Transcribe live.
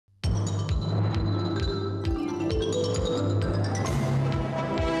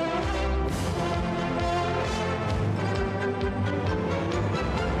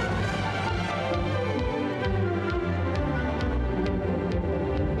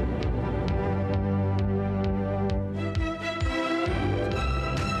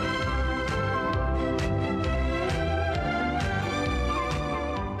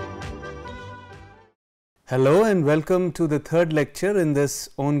Hello and welcome to the third lecture in this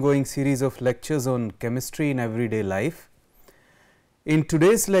ongoing series of lectures on chemistry in everyday life. In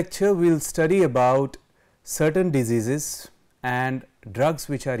today's lecture, we will study about certain diseases and drugs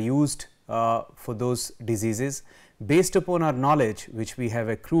which are used for those diseases based upon our knowledge which we have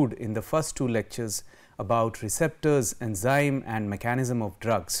accrued in the first two lectures about receptors, enzyme and mechanism of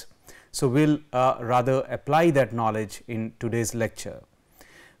drugs. So, we will rather apply that knowledge in today's lecture.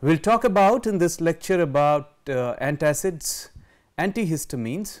 We will talk about in this lecture about antacids,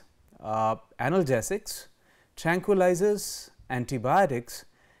 antihistamines, analgesics, tranquilizers, antibiotics,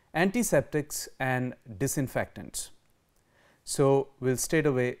 antiseptics and disinfectants. So, we will straight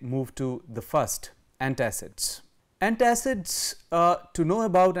away move to the first, antacids. Antacids, to know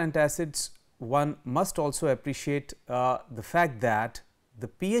about antacids, one must also appreciate the fact that the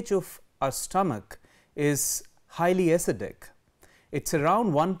pH of our stomach is highly acidic. It is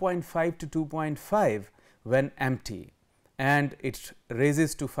around 1.5 to 2.5 when empty, and it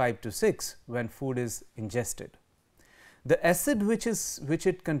raises to 5 to 6 when food is ingested. The acid which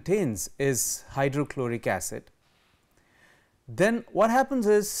it contains is hydrochloric acid. Then what happens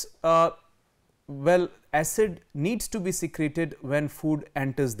is, well, acid needs to be secreted when food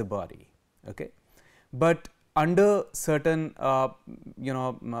enters the body, okay. But under certain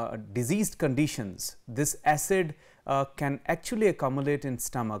diseased conditions, this acid can actually accumulate in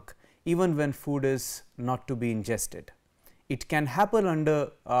stomach even when food is not to be ingested. It can happen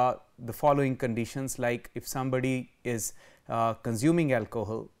under the following conditions, like if somebody is consuming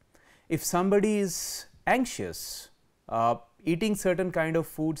alcohol, if somebody is anxious, eating certain kind of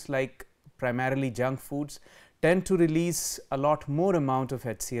foods like primarily junk foods tend to release a lot more amount of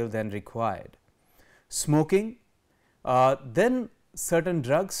HCl than required. Smoking, then certain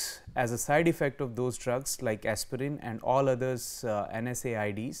drugs as a side effect of those drugs like aspirin and all others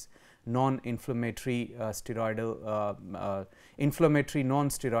NSAIDs, non-inflammatory inflammatory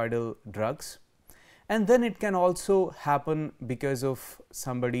non-steroidal drugs, and then it can also happen because of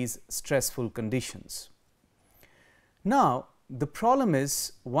somebody's stressful conditions. Now, the problem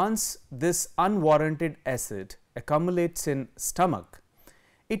is, once this unwarranted acid accumulates in stomach,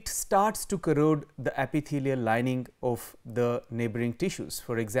 it starts to corrode the epithelial lining of the neighboring tissues,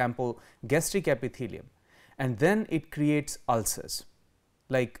 for example, gastric epithelium, and then it creates ulcers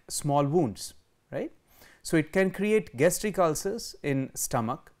like small wounds, right. So, it can create gastric ulcers in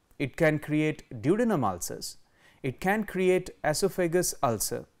stomach, it can create duodenum ulcers, it can create esophagus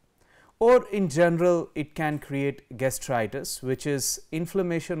ulcer, or in general it can create gastritis, which is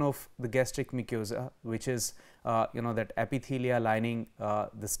inflammation of the gastric mucosa, which is that epithelia lining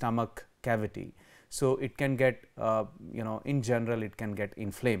the stomach cavity. So, it can get in general it can get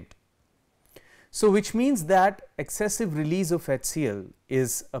inflamed. So, which means that excessive release of HCl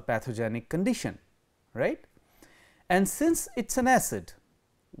is a pathogenic condition, right. And since it is an acid,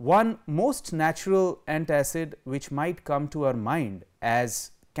 one most natural antacid which might come to our mind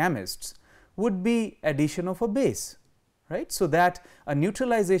as chemists would be addition of a base, right. So, that a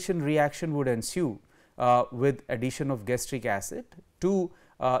neutralization reaction would ensue with addition of gastric acid to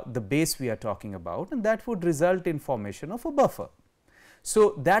the base we are talking about, and that would result in formation of a buffer.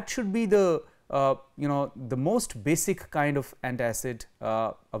 So, that should be the the most basic kind of antacid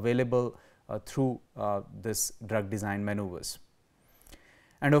available through this drug design maneuvers,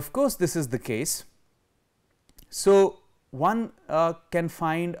 and of course, this is the case. So, one can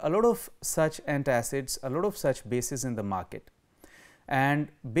find a lot of such antacids, a lot of such bases in the market, and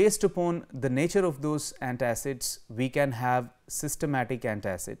based upon the nature of those antacids, we can have systematic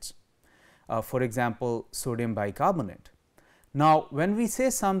antacids, for example, sodium bicarbonate. Now, when we say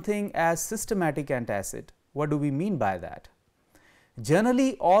something as systematic antacid, what do we mean by that?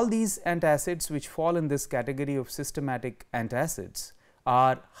 Generally, all these antacids which fall in this category of systematic antacids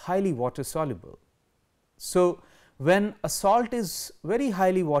are highly water soluble. So, when a salt is very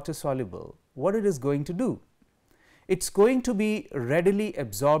highly water soluble, what it is going to do? It is going to be readily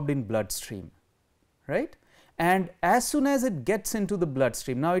absorbed in bloodstream, right. And as soon as it gets into the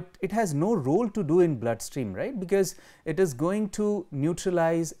bloodstream, now it has no role to do in bloodstream, right, because it is going to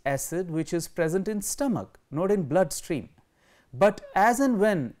neutralize acid which is present in stomach, not in bloodstream. But as and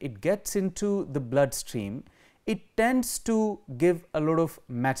when it gets into the bloodstream, it tends to give a lot of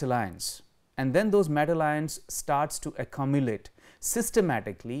metal ions, and then those metal ions starts to accumulate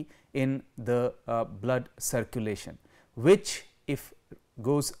systematically in the blood circulation, which if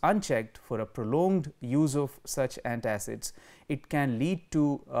goes unchecked for a prolonged use of such antacids, it can lead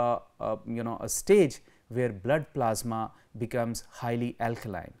to a stage where blood plasma becomes highly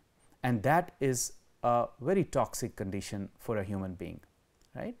alkaline, and that is a very toxic condition for a human being,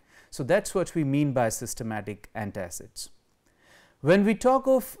 right. So, that is what we mean by systematic antacids. When we talk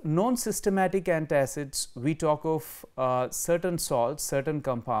of non-systematic antacids, we talk of certain salts, certain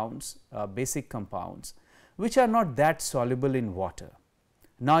compounds, basic compounds, which are not that soluble in water.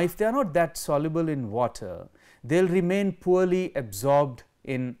 Now, if they are not that soluble in water, they will remain poorly absorbed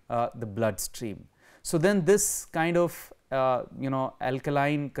in the bloodstream. So, then this kind of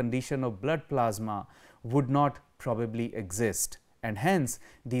alkaline condition of blood plasma would not probably exist, and hence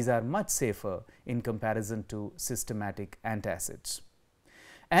these are much safer in comparison to systematic antacids.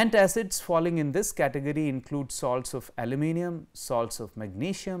 Antacids falling in this category include salts of aluminum, salts of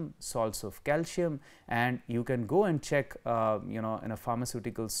magnesium, salts of calcium, and you can go and check in a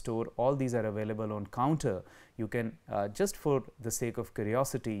pharmaceutical store, all these are available on counter. You can just for the sake of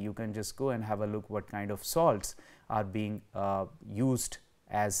curiosity, you can just go and have a look what kind of salts are being used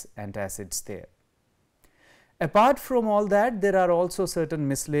as antacids there. Apart from all that, there are also certain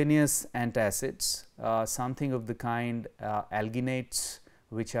miscellaneous antacids, something of the kind alginates,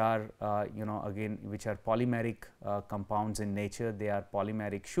 which are again which are polymeric compounds in nature, they are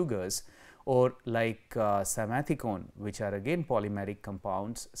polymeric sugars, or like samethicone, which are again polymeric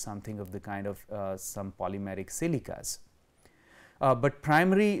compounds, something of the kind of some polymeric silicas. But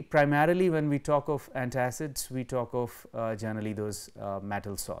primarily when we talk of antacids, we talk of generally those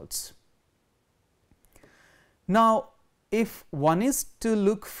metal salts. Now, if one is to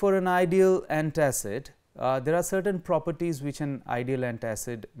look for an ideal antacid, there are certain properties which an ideal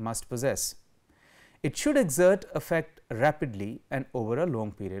antacid must possess. It should exert effect rapidly and over a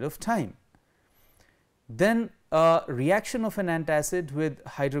long period of time. Then reaction of an antacid with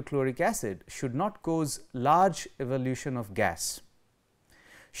hydrochloric acid should not cause large evolution of gas,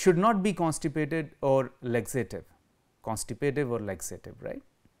 should not be constipative or laxative, right.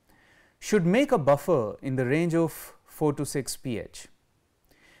 Should make a buffer in the range of 4 to 6 pH.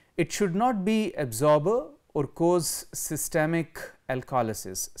 It should not be absorber or cause systemic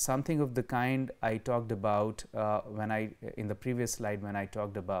alkalosis, something of the kind I talked about in the previous slide when I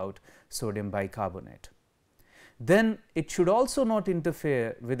talked about sodium bicarbonate. Then it should also not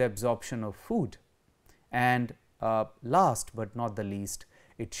interfere with absorption of food, and last but not the least,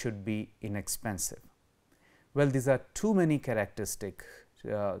 it should be inexpensive. Well, these are too many characteristics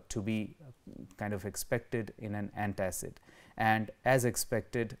to be kind of expected in an antacid, and as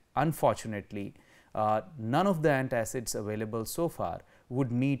expected, unfortunately, none of the antacids available so far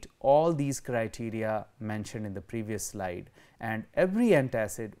would meet all these criteria mentioned in the previous slide, and every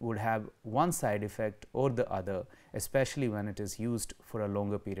antacid would have one side effect or the other, especially when it is used for a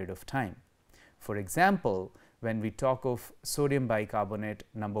longer period of time. For example, when we talk of sodium bicarbonate,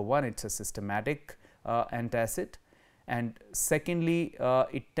 number one, it is a systematic antacid, and secondly,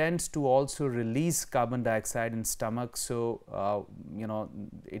 it tends to also release carbon dioxide in stomach. So,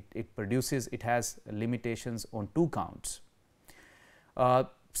 it has limitations on 2 counts.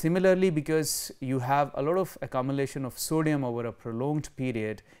 Similarly, because you have a lot of accumulation of sodium over a prolonged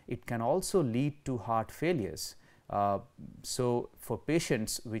period, it can also lead to heart failures. So, for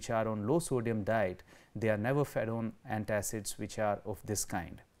patients which are on low sodium diet, they are never fed on antacids which are of this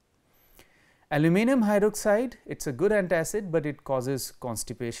kind. Aluminum hydroxide, it is a good antacid, but it causes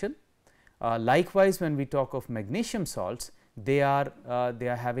constipation. Likewise, when we talk of magnesium salts, they are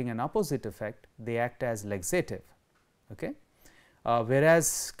having an opposite effect, they act as laxative. Okay?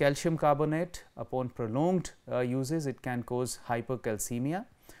 Whereas calcium carbonate, upon prolonged uses, it can cause hypercalcemia,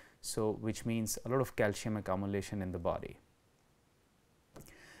 so which means a lot of calcium accumulation in the body.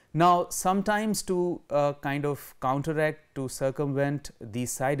 Now, sometimes to kind of counteract, to circumvent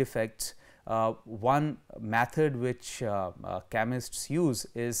these side effects, one method which chemists use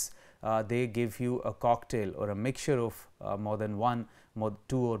is they give you a cocktail or a mixture of more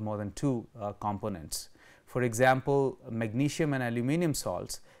than two components. For example, magnesium and aluminum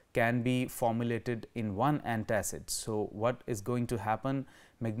salts can be formulated in one antacid. So, what is going to happen?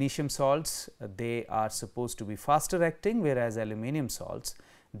 Magnesium salts, they are supposed to be faster acting, whereas aluminum salts,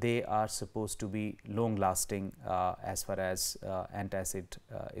 they are supposed to be long lasting as far as antacid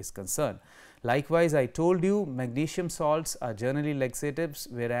is concerned. Likewise, I told you magnesium salts are generally laxatives,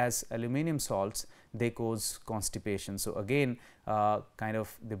 whereas aluminum salts, they cause constipation. So, again kind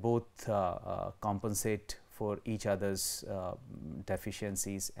of they both compensate for each other's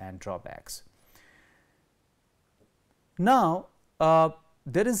deficiencies and drawbacks. Now,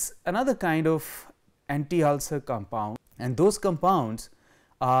 there is another kind of anti-ulcer compound, and those compounds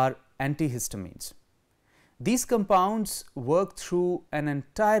are antihistamines. These compounds work through an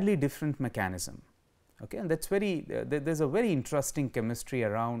entirely different mechanism, okay? And that's there is a very interesting chemistry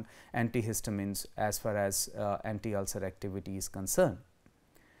around antihistamines as far as anti-ulcer activity is concerned.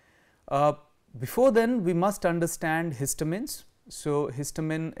 Before then, we must understand histamines. So,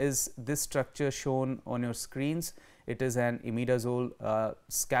 histamine is this structure shown on your screens. It is an imidazole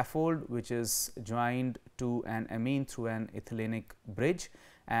scaffold which is joined to an amine through an ethylenic bridge,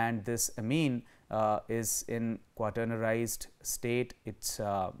 and this amine is in quaternarized state. It's in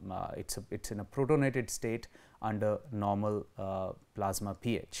a protonated state under normal plasma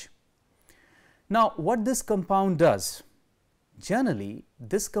pH. Now, what this compound does? Generally,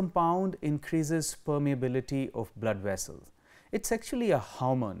 this compound increases permeability of blood vessels. It's actually a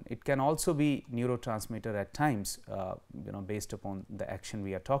hormone. It can also be neurotransmitter at times, based upon the action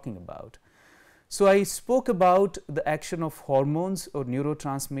we are talking about. So, I spoke about the action of hormones or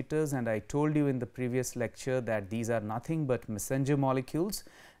neurotransmitters, and I told you in the previous lecture that these are nothing but messenger molecules,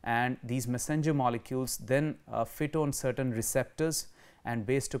 and these messenger molecules then fit on certain receptors, and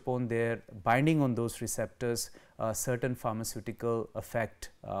based upon their binding on those receptors, a certain pharmaceutical effect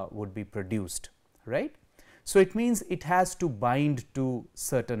would be produced, right. So, it means it has to bind to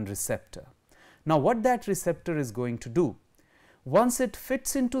certain receptor. Now, what that receptor is going to do? Once it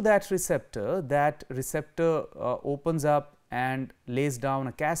fits into that receptor opens up and lays down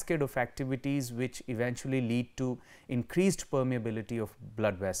a cascade of activities which eventually lead to increased permeability of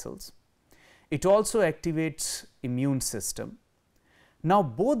blood vessels. It also activates immune system. Now,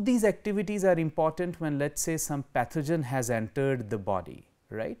 both these activities are important when, let us say, some pathogen has entered the body,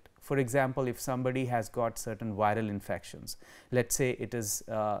 right. For example, if somebody has got certain viral infections, let us say it is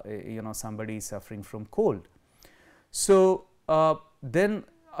somebody is suffering from cold. So, then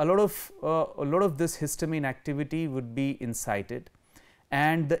a lot of this histamine activity would be incited,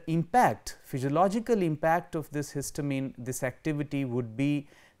 and the impact, physiological impact of this histamine, this activity would be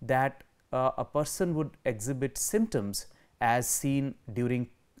that a person would exhibit symptoms as seen during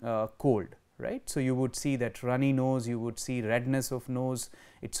cold, right. So, you would see that runny nose, you would see redness of nose.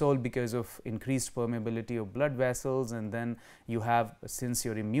 It is all because of increased permeability of blood vessels, and then you have, since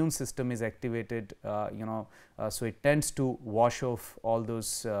your immune system is activated, so it tends to wash off all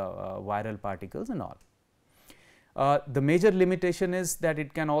those viral particles and all. The major limitation is that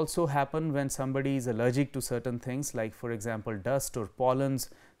it can also happen when somebody is allergic to certain things, like for example, dust or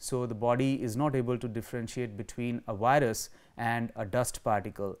pollens. So, the body is not able to differentiate between a virus and a dust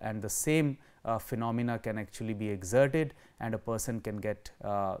particle, and the same phenomena can actually be exerted, and a person can get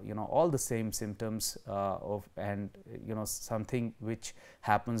all the same symptoms of, and something which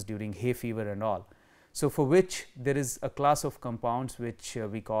happens during hay fever and all. So, for which there is a class of compounds which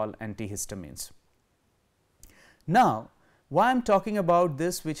we call antihistamines. Now, why I am talking about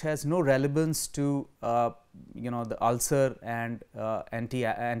this, which has no relevance to the ulcer and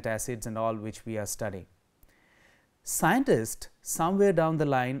antacids and all which we are studying. Scientists somewhere down the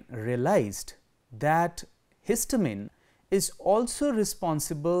line realized that histamine is also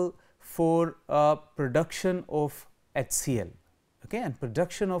responsible for production of HCl, okay, and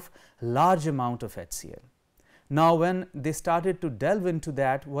production of large amount of HCl. Now, when they started to delve into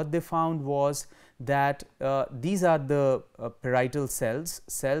that, what they found was that these are the parietal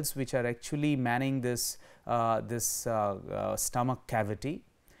cells which are actually manning this stomach cavity.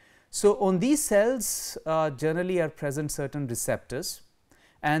 So, on these cells generally are present certain receptors,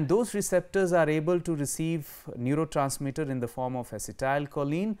 and those receptors are able to receive neurotransmitter in the form of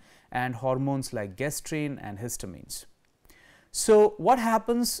acetylcholine and hormones like gastrin and histamines. So, what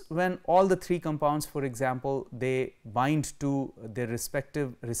happens when all the three compounds, for example, they bind to their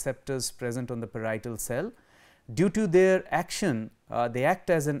respective receptors present on the parietal cell? Due to their action, they act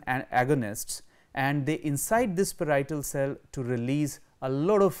as an agonists, and they incite this parietal cell to release a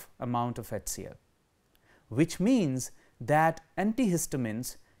lot of amount of HCl, which means that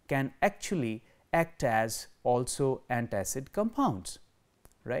antihistamines can actually act as also antacid compounds,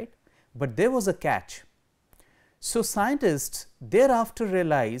 right. But there was a catch. So, scientists thereafter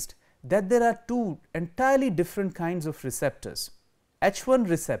realized that there are two entirely different kinds of receptors, H1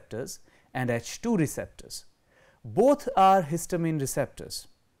 receptors and H2 receptors. Both are histamine receptors.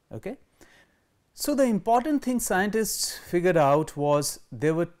 Okay. So, the important thing scientists figured out was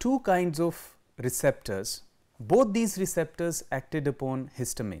there were two kinds of receptors. Both these receptors acted upon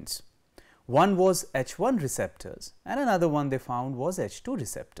histamines. One was H1 receptors and another one they found was H2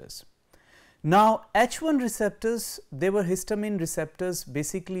 receptors. Now, H1 receptors, they were histamine receptors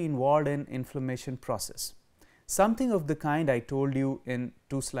basically involved in inflammation process, something of the kind I told you in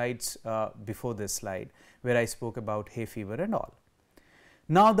 2 slides before this slide, where I spoke about hay fever and all.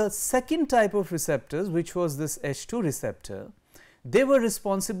 Now, the second type of receptors, which was this H2 receptor, they were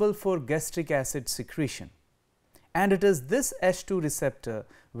responsible for gastric acid secretion, and it is this H2 receptor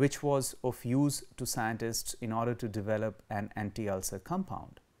which was of use to scientists in order to develop an anti-ulcer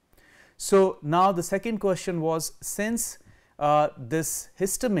compound. So, now the second question was, since this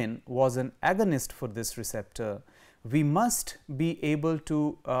histamine was an agonist for this receptor, we must be able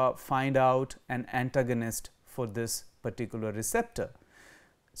to find out an antagonist for this particular receptor.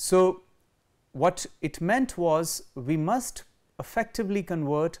 So, what it meant was we must effectively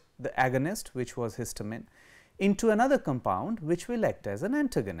convert the agonist, which was histamine, into another compound which will act as an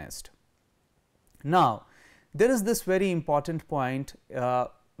antagonist. Now, there is this very important point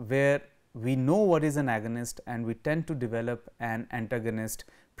where we know what is an agonist and we tend to develop an antagonist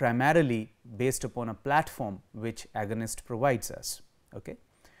primarily based upon a platform which agonist provides us. Okay.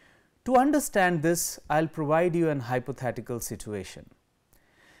 To understand this, I will provide you an hypothetical situation.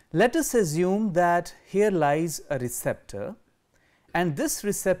 Let us assume that here lies a receptor and this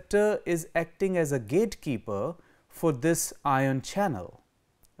receptor is acting as a gatekeeper for this ion channel.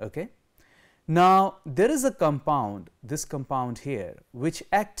 Okay. Now, there is a compound, this compound here, which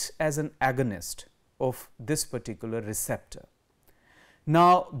acts as an agonist of this particular receptor.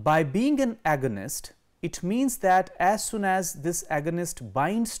 Now, by being an agonist, it means that as soon as this agonist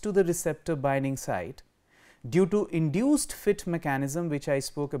binds to the receptor binding site, due to induced fit mechanism which I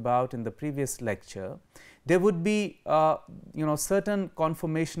spoke about in the previous lecture, there would be certain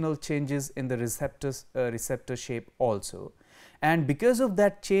conformational changes in the receptor shape also. And because of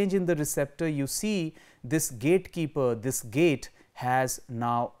that change in the receptor, you see this gatekeeper, this gate has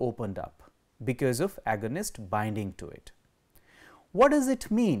now opened up because of agonist binding to it. What does it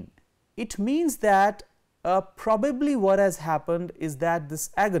mean? It means that probably what has happened is that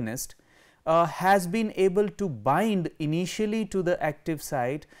this agonist has been able to bind initially to the active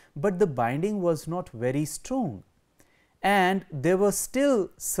site, but the binding was not very strong and there were still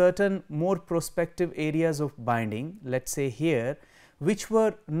certain more prospective areas of binding, let us say here, which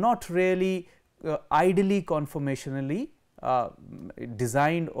were not really ideally conformationally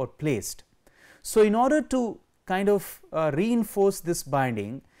designed or placed. So, in order to kind of reinforce this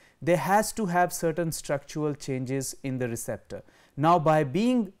binding, there has to have certain structural changes in the receptor. Now, by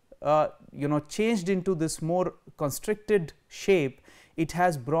being changed into this more constricted shape, it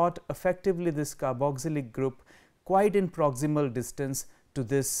has brought effectively this carboxylic group quite in proximal distance to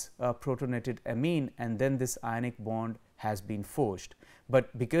this protonated amine, and then this ionic bond has been forged.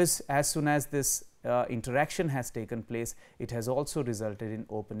 But because as soon as this interaction has taken place, it has also resulted in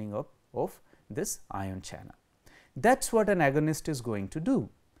opening up of this ion channel. That is what an agonist is going to do.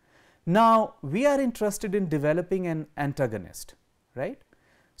 Now, we are interested in developing an antagonist, right.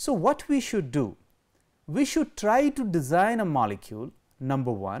 So, what we should do? We should try to design a molecule,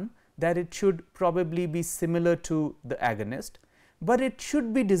 number one, that it should probably be similar to the agonist, but it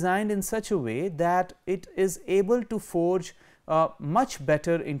should be designed in such a way that it is able to forge much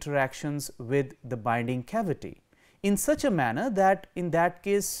better interactions with the binding cavity in such a manner that in that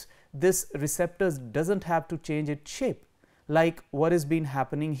case this receptor does not have to change its shape like what has been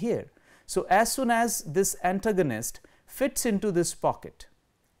happening here. So, as soon as this antagonist fits into this pocket,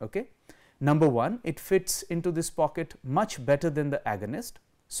 okay, number one, it fits into this pocket much better than the agonist.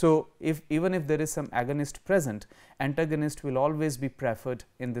 So, even if there is some agonist present, antagonist will always be preferred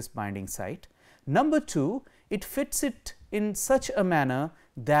in this binding site. Number two, it fits it in such a manner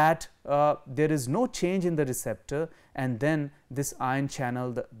that there is no change in the receptor, and then this ion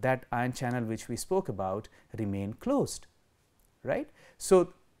channel, that ion channel which we spoke about, remain closed, right.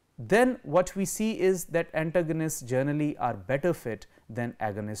 So, then what we see is that antagonists generally are better fit than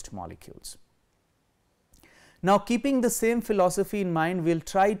agonist molecules. Now, keeping the same philosophy in mind, we will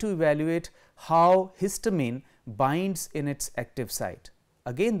try to evaluate how histamine binds in its active site.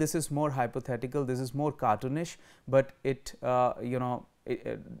 Again, this is more hypothetical, this is more cartoonish, but it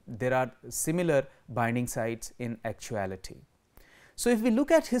there are similar binding sites in actuality. So, if we look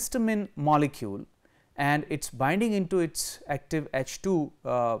at histamine molecule and its binding into its active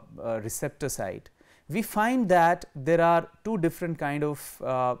H2 receptor site, we find that there are two different kind of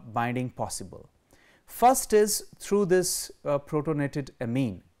binding possible. First is through this protonated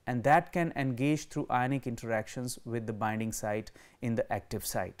amine, and that can engage through ionic interactions with the binding site in the active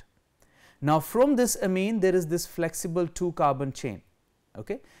site. Now, from this amine there is this flexible 2 carbon chain,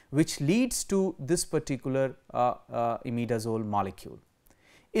 okay, which leads to this particular imidazole molecule.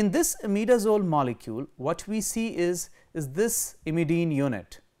 In this imidazole molecule, what we see is this imidine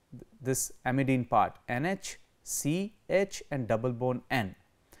unit, this amidine part, NH, CH and double bond N.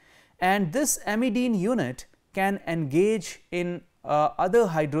 And this amidine unit can engage in other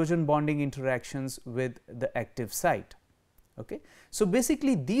hydrogen bonding interactions with the active site. Okay. So,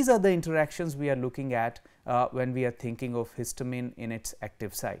 basically these are the interactions we are looking at when we are thinking of histamine in its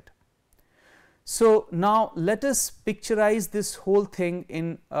active site. So, now let us picturize this whole thing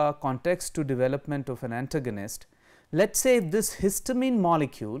in context to development of an antagonist. Let us say if this histamine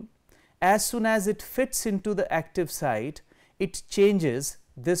molecule, as soon as it fits into the active site, it changes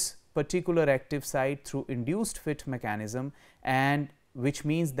this particular active site through induced fit mechanism, and which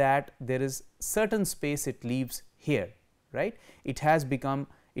means that there is certain space it leaves here, right. It has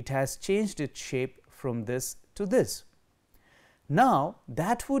changed its shape from this to this. Now,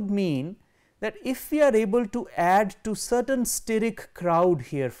 that would mean that if we are able to add to certain steric crowd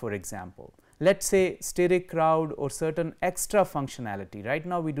here, for example, let us say steric crowd or certain extra functionality. Right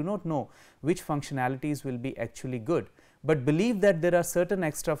now we do not know which functionalities will be actually good, but believe that there are certain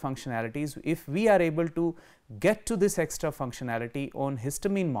extra functionalities. If we are able to get to this extra functionality on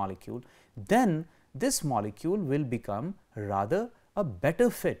histamine molecule, then this molecule will become rather a better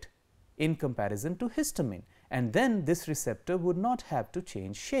fit in comparison to histamine, and then this receptor would not have to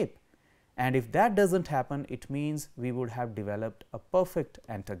change shape. And if that does not happen, it means we would have developed a perfect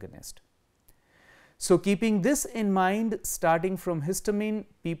antagonist. So, keeping this in mind, starting from histamine,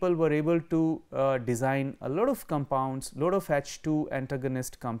 people were able to design a lot of compounds, lot of H2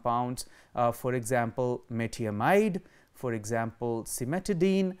 antagonist compounds, for example, methiamide, for example,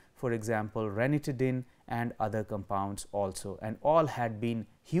 cimetidine, for example, ranitidine, and other compounds also, and all had been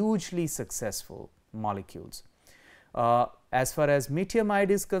hugely successful molecules. As far as methiamide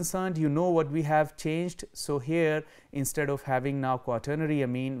is concerned, you know what we have changed. So, here instead of having now quaternary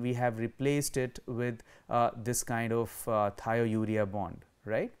amine, we have replaced it with this kind of thiourea bond,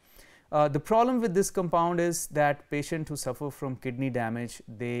 right. The problem with this compound is that patients who suffer from kidney damage,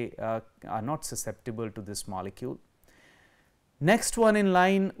 they are not susceptible to this molecule. Next one in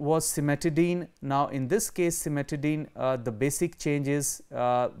line was cimetidine. Now, in this case cimetidine, the basic changes,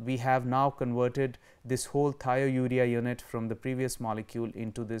 we have now converted this whole thiourea unit from the previous molecule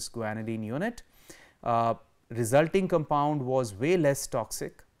into this guanidine unit. Resulting compound was way less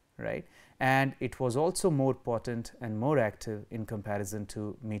toxic, right, and it was also more potent and more active in comparison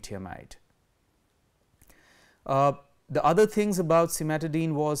to methiamide. The other things about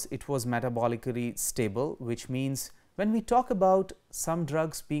cimetidine was it was metabolically stable, which means when we talk about some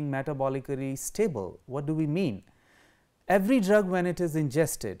drugs being metabolically stable, what do we mean? Every drug, when it is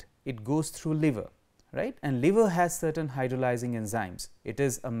ingested, it goes through liver, right, and liver has certain hydrolyzing enzymes. It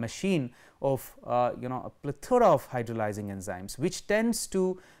is a machine of a plethora of hydrolyzing enzymes, which tends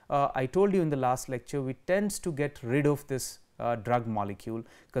to, I told you in the last lecture, which tends to get rid of this drug molecule,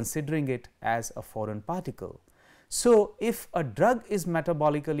 considering it as a foreign particle. So, if a drug is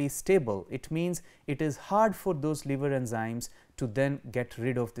metabolically stable, it means it is hard for those liver enzymes to then get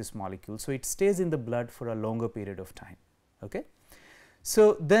rid of this molecule. So, it stays in the blood for a longer period of time. Okay.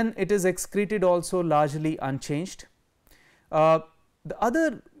 So, then it is excreted also largely unchanged. The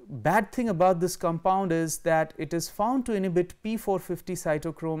other bad thing about this compound is that it is found to inhibit P450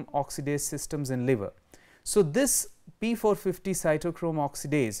 cytochrome oxidase systems in liver. So, this P450 cytochrome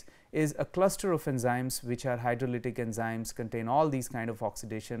oxidase is a cluster of enzymes which are hydrolytic enzymes, contain all these kind of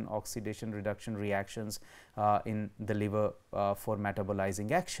oxidation reduction reactions in the liver for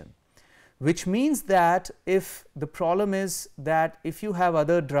metabolizing action. Which means that if the problem is that if you have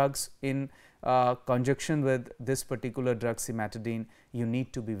other drugs in conjunction with this particular drug cimetidine, you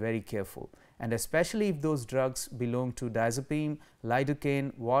need to be very careful, and especially if those drugs belong to diazepam,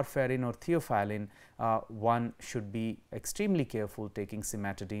 lidocaine, warfarin or theophylline, one should be extremely careful taking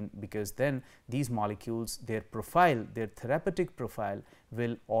cimetidine, because then these molecules, their profile, their therapeutic profile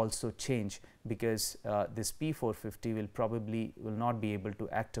will also change, because this P450 will not be able to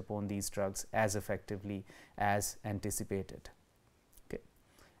act upon these drugs as effectively as anticipated.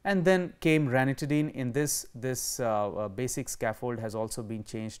 And then came ranitidine. In this basic scaffold has also been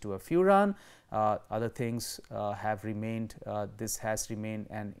changed to a furan. Other things have remained, this has remained,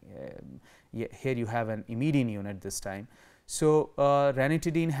 and here you have an imidine unit this time. So,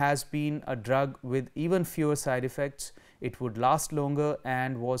 ranitidine has been a drug with even fewer side effects. It would last longer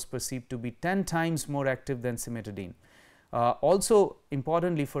and was perceived to be 10 times more active than cimetidine. Also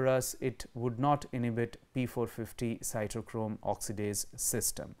importantly for us, it would not inhibit P450 cytochrome oxidase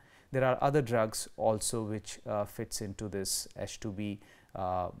system. There are other drugs also which fits into this H2B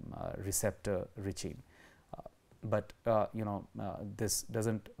receptor regime, but this does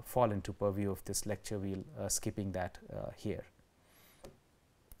not fall into purview of this lecture. We will skipping that here.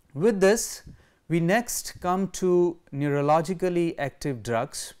 With this, we next come to neurologically active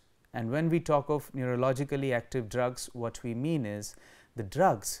drugs. And when we talk of neurologically active drugs, what we mean is the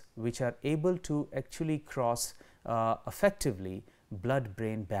drugs which are able to actually cross effectively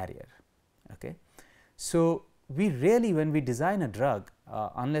blood-brain barrier. Okay. So, we really, when we design a drug,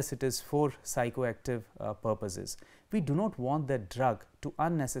 unless it is for psychoactive purposes, we do not want that drug to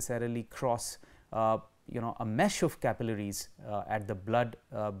unnecessarily cross a mesh of capillaries at the blood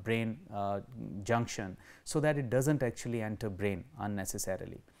brain junction, so that it does not actually enter brain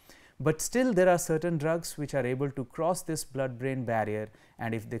unnecessarily. But still there are certain drugs which are able to cross this blood brain barrier,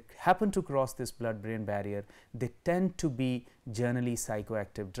 and if they happen to cross this blood brain barrier, they tend to be generally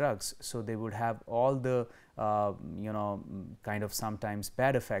psychoactive drugs. So, they would have all the kind of sometimes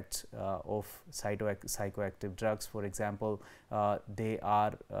bad effects of psychoactive drugs. For example, they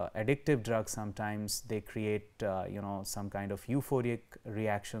are addictive drugs, sometimes they create some kind of euphoric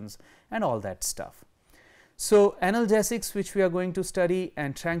reactions and all that stuff. So, analgesics which we are going to study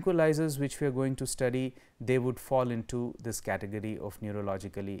and tranquilizers which we are going to study, they would fall into this category of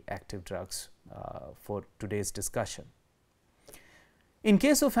neurologically active drugs for today's discussion. In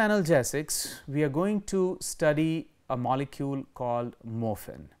case of analgesics, we are going to study a molecule called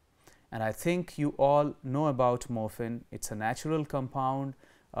morphine, and I think you all know about morphine. It is a natural compound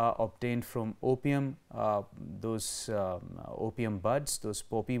obtained from opium, those opium buds, those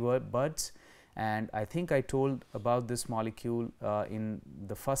poppy buds. And I think I told about this molecule in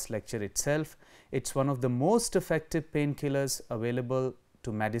the first lecture itself. It is one of the most effective painkillers available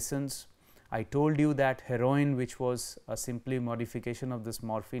to medicines. I told you that heroin, which was a simply modification of this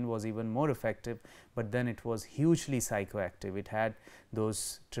morphine, was even more effective, but then it was hugely psychoactive. It had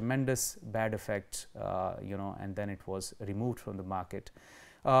those tremendous bad effects, and then it was removed from the market.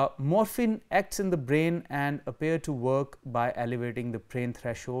 Morphine acts in the brain and appear to work by elevating the pain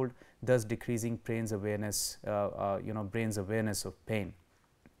threshold, thus decreasing brain's awareness, brain's awareness of pain.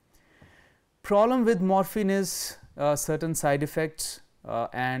 Problem with morphine is certain side effects,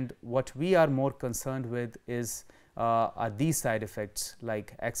 and what we are more concerned with is are these side effects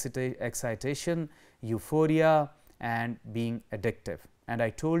like excitation, euphoria, and being addictive. And I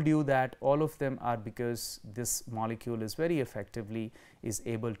told you that all of them are because this molecule is very effectively is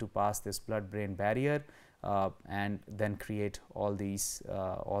able to pass this blood brain barrier and then create all these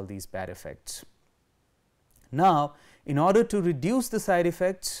bad effects. Now, in order to reduce the side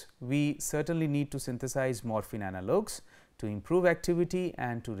effects, we certainly need to synthesize morphine analogues to improve activity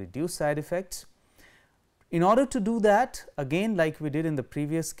and to reduce side effects. In order to do that, again like we did in the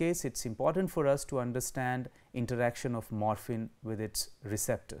previous case, it is important for us to understand interaction of morphine with its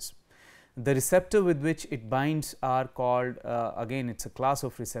receptors. The receptor with which it binds are called, again it is a class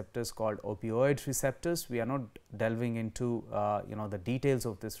of receptors called opioid receptors. We are not delving into the details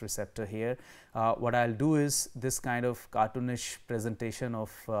of this receptor here. What I will do is this kind of cartoonish presentation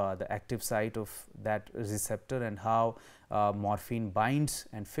of the active site of that receptor and how morphine binds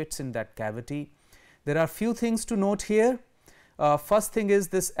and fits in that cavity. There are few things to note here. First thing is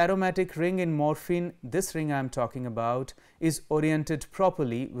this aromatic ring in morphine, this ring I am talking about is oriented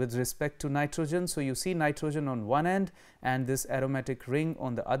properly with respect to nitrogen. So, you see nitrogen on one end and this aromatic ring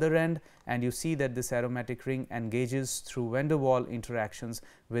on the other end, and you see that this aromatic ring engages through van der Waals interactions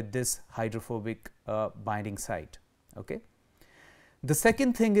with this hydrophobic binding site. Okay. The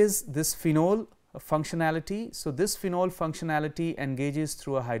second thing is this phenol functionality. So, this phenol functionality engages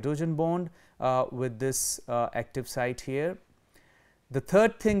through a hydrogen bond with this active site here. The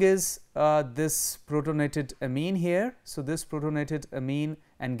third thing is this protonated amine here. So, this protonated amine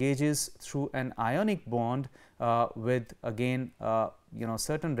engages through an ionic bond with again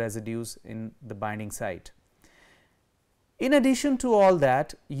certain residues in the binding site. In addition to all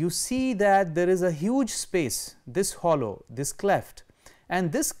that, you see that there is a huge space, this hollow, this cleft,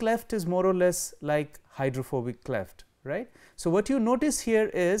 and this cleft is more or less like hydrophobic cleft, right. So, what you notice here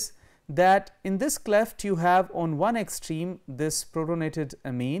is that in this cleft you have on one extreme this protonated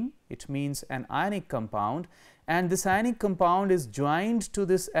amine, it means an ionic compound, and this ionic compound is joined to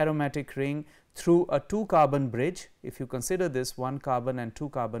this aromatic ring through a 2 carbon bridge. If you consider this 1 carbon and 2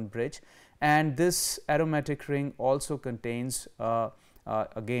 carbon bridge, and this aromatic ring also contains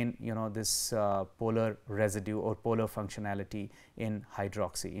again this polar residue or polar functionality in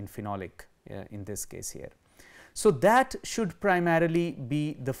hydroxy, in phenolic in this case here. So, that should primarily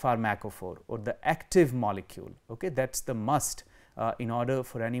be the pharmacophore or the active molecule, okay. That is the must in order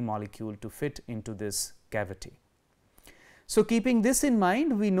for any molecule to fit into this cavity. So, keeping this in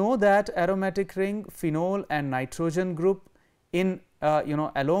mind, we know that aromatic ring, phenol and nitrogen group in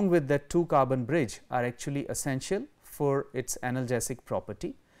along with that 2 carbon bridge are actually essential for its analgesic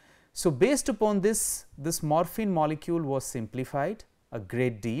property. So, based upon this morphine molecule was simplified a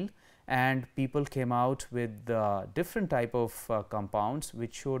great deal, and people came out with different type of compounds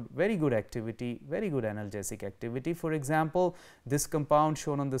which showed very good activity, very good analgesic activity. For example, this compound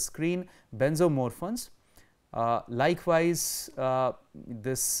shown on the screen, benzomorphins, Likewise,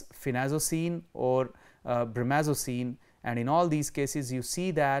 this phenazocene or bromazocene, and in all these cases you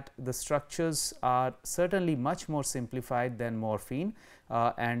see that the structures are certainly much more simplified than morphine,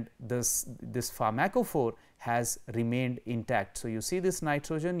 and this pharmacophore has remained intact. So, you see this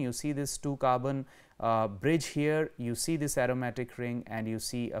nitrogen, you see this 2 carbon bridge here, you see this aromatic ring, and you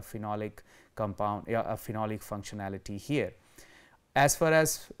see a phenolic compound, a phenolic functionality here. As far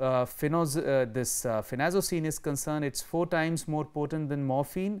as phenazocene is concerned, it is 4 times more potent than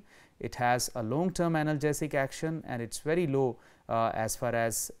morphine. It has a long term analgesic action, and it is very low as far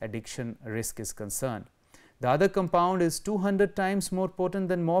as addiction risk is concerned. The other compound is 200 times more potent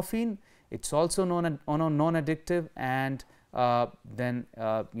than morphine. It is also non-addictive, and then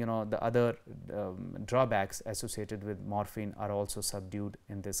the other drawbacks associated with morphine are also subdued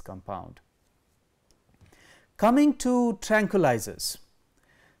in this compound. Coming to tranquilizers.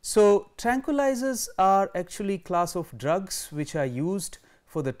 So, tranquilizers are actually class of drugs which are used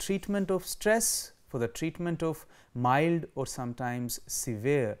for the treatment of stress, for the treatment of mild or sometimes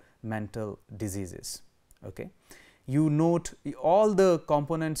severe mental diseases. Okay. You note all the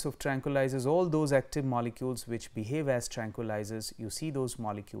components of tranquilizers, all those active molecules which behave as tranquilizers, you see those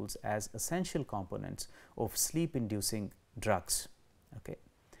molecules as essential components of sleep inducing drugs. Okay.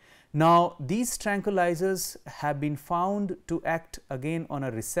 Now, these tranquilizers have been found to act again on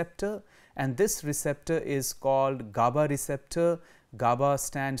a receptor, and this receptor is called GABA receptor. GABA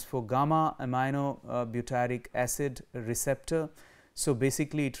stands for gamma amino butyric acid receptor. So,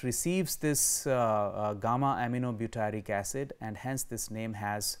 basically it receives this gamma amino butyric acid, and hence this name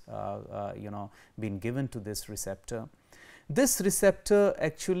has been given to this receptor. This receptor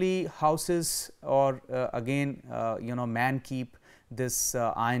actually houses, or man keep this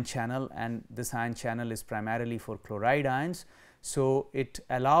ion channel, and this ion channel is primarily for chloride ions. So, it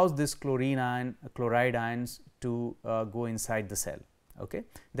allows this chloride ions to go inside the cell. Okay.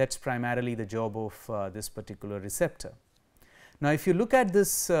 That is primarily the job of this particular receptor. Now, if you look at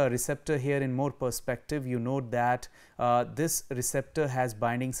this receptor here in more perspective, you note that this receptor has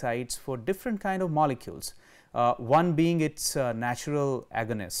binding sites for different kind of molecules, one being its natural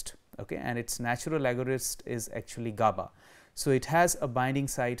agonist, okay, and its natural agonist is actually GABA. So, it has a binding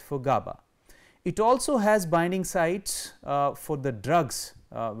site for GABA. It also has binding sites for the drugs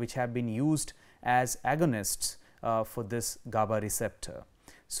which have been used as agonists for this GABA receptor.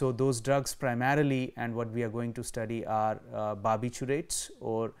 So, those drugs primarily, and what we are going to study, are barbiturates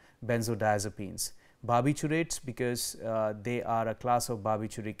or benzodiazepines. Barbiturates because they are a class of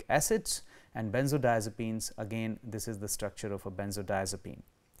barbituric acids, and benzodiazepines, again this is the structure of a benzodiazepine.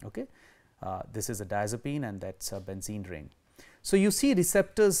 Okay. This is a diazepine, and that is a benzene ring. So, you see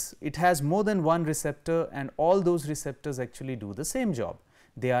receptors, it has more than one receptor, and all those receptors actually do the same job.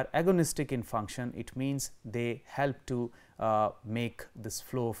 They are agonistic in function. It means they help to make this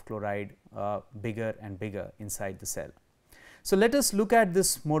flow of chloride bigger and bigger inside the cell. So, let us look at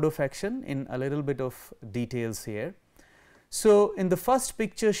this mode of action in a little bit of details here. So, in the first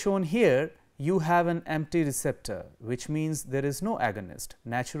picture shown here, you have an empty receptor, which means there is no agonist,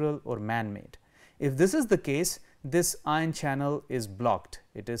 natural or man-made. If this is the case, this ion channel is blocked,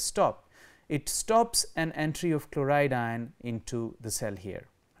 it is stopped. It stops an entry of chloride ion into the cell here,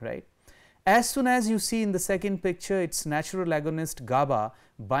 right. As soon as you see in the second picture, its natural agonist GABA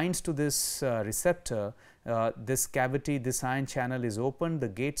binds to this receptor, this cavity, this ion channel is opened, the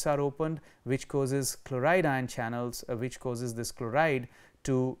gates are opened, which causes chloride ion channels, which causes this chloride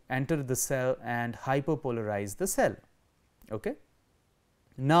to enter the cell and hyperpolarize the cell. Okay.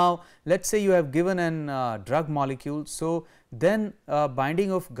 Now, let us say you have given an drug molecule. So, then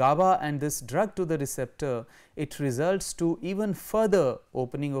binding of GABA and this drug to the receptor, it results to even further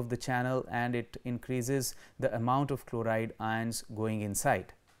opening of the channel, and it increases the amount of chloride ions going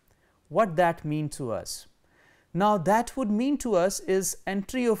inside. What that mean to us? Now, that would mean to us is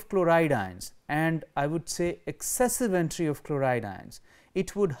entry of chloride ions, and I would say excessive entry of chloride ions.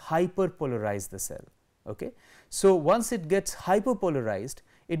 It would hyperpolarize the cell. Okay. So, once it gets hyperpolarized,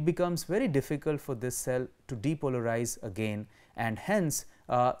 it becomes very difficult for this cell to depolarize again, and hence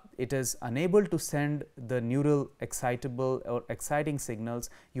it is unable to send the neural excitable or exciting signals.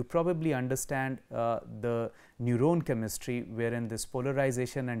 You probably understand the neuron chemistry, wherein this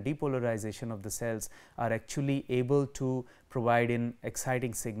polarization and depolarization of the cells are actually able to provide in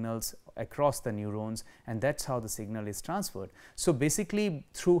exciting signals across the neurons, and that is how the signal is transferred. So, basically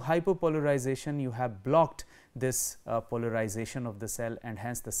through hyperpolarization you have blocked this polarization of the cell, and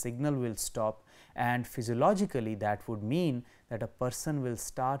hence the signal will stop, and physiologically that would mean that a person will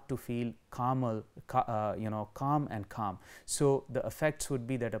start to feel calm and calm. So, the effects would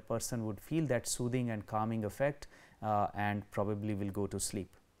be that a person would feel that soothing and calming effect and probably will go to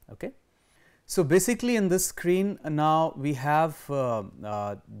sleep. Okay. So, basically in this screen now we have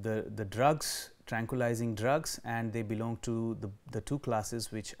the drugs, tranquilizing drugs, and they belong to the two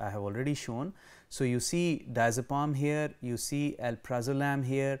classes which I have already shown. So, you see diazepam here, you see alprazolam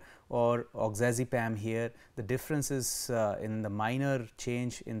here or oxazepam here. The difference is in the minor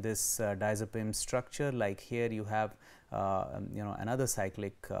change in this diazepam structure, like here you have another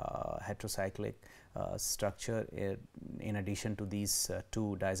cyclic heterocyclic structure in addition to these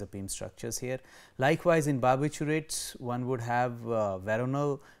two diazepam structures here. Likewise, in barbiturates one would have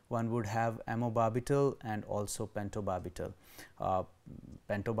veronal, one would have amobarbital and also pentobarbital.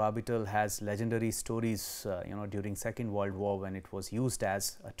 Pentobarbital has legendary stories during Second World War, when it was used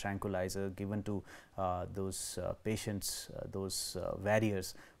as a tranquilizer given to those patients, those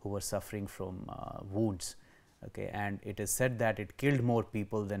warriors who were suffering from wounds. Okay, and it is said that it killed more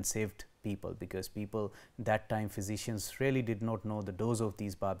people than saved people, because people that time, physicians really did not know the dose of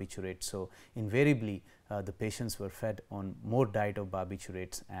these barbiturates. So, invariably the patients were fed on more diet of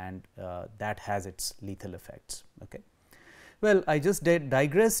barbiturates, and that has its lethal effects. Okay. Well, I just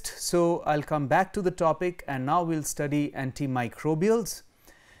digressed. So, I will come back to the topic, and now we will study antimicrobials.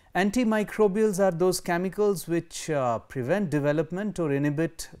 Antimicrobials are those chemicals which prevent development or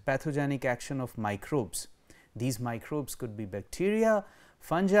inhibit pathogenic action of microbes. These microbes could be bacteria,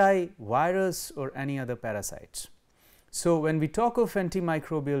 fungi, virus or any other parasites. So, when we talk of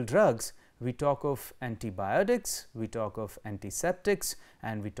antimicrobial drugs, we talk of antibiotics, we talk of antiseptics,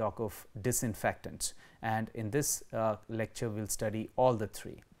 and we talk of disinfectants, and in this lecture we will study all the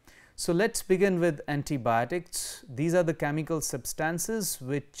three. So, let us begin with antibiotics. These are the chemical substances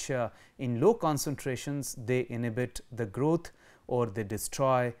which in low concentrations they inhibit the growth or they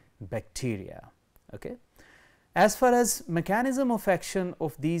destroy bacteria. Okay. As far as mechanism of action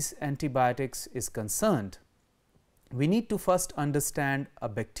of these antibiotics is concerned, we need to first understand a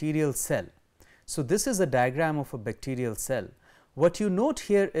bacterial cell. So, this is a diagram of a bacterial cell. What you note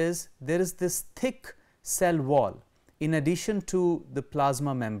here is there is this thick cell wall in addition to the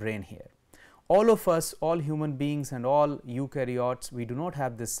plasma membrane here. All of us, all human beings and all eukaryotes, we do not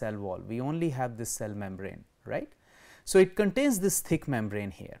have this cell wall, we only have this cell membrane, right. So, it contains this thick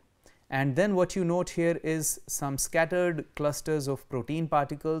membrane here. And then what you note here is some scattered clusters of protein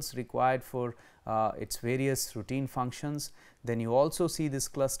particles required for its various routine functions. Then you also see this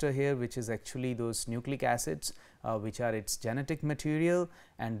cluster here, which is actually those nucleic acids which are its genetic material,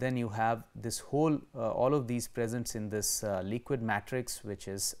 and then you have this whole all of these presents in this liquid matrix, which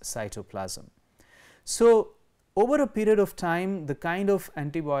is cytoplasm. So, over a period of time, the kind of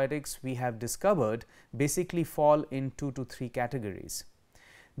antibiotics we have discovered basically fall in 2 to 3 categories.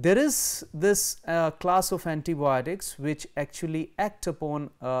 There is this class of antibiotics which actually act upon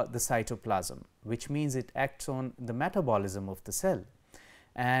the cytoplasm, which means it acts on the metabolism of the cell,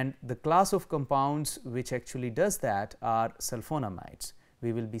 and the class of compounds which actually does that are sulfonamides.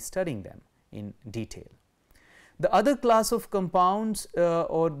 We will be studying them in detail. The other class of compounds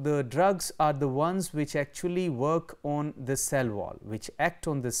or the drugs are the ones which actually work on the cell wall, which act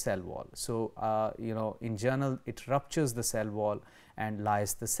on the cell wall. So, in general it ruptures the cell wall and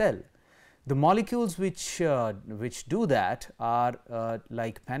lyses the cell. The molecules which do that are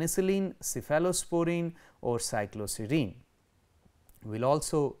like penicillin, cephalosporin or cycloserine. We will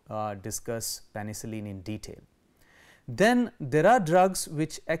also discuss penicillin in detail. Then there are drugs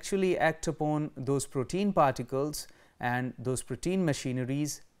which actually act upon those protein particles and those protein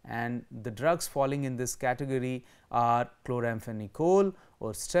machineries, and the drugs falling in this category are chloramphenicol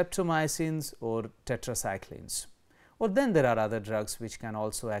or streptomycins or tetracyclines. Or then there are other drugs which can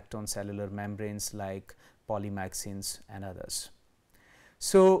also act on cellular membranes like polymyxins and others.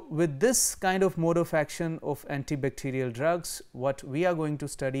 So, with this kind of mode of action of antibacterial drugs, what we are going to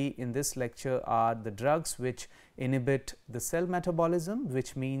study in this lecture are the drugs which inhibit the cell metabolism,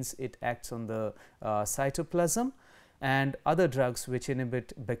 which means it acts on the cytoplasm, and other drugs which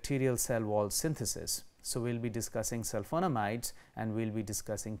inhibit bacterial cell wall synthesis. So, we will be discussing sulfonamides and we will be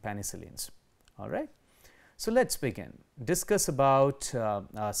discussing penicillins. All right. So, let us begin, discuss about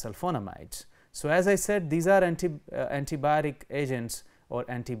sulfonamides. So, as I said, these are antibiotic agents or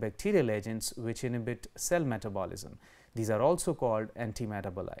antibacterial agents which inhibit cell metabolism. These are also called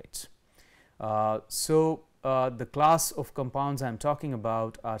antimetabolites. The class of compounds I am talking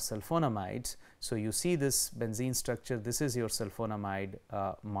about are sulfonamides. So, you see this benzene structure, this is your sulfonamide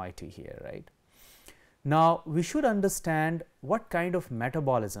moiety here, right. Now, we should understand what kind of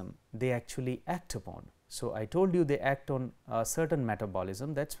metabolism they actually act upon. So, I told you they act on a certain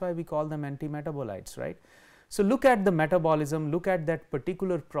metabolism, that is why we call them antimetabolites, right. So, look at the metabolism, look at that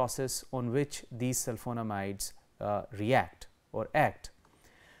particular process on which these sulfonamides react or act.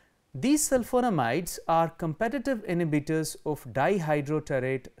 These sulfonamides are competitive inhibitors of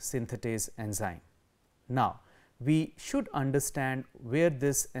dihydroterate synthetase enzyme. Now, we should understand where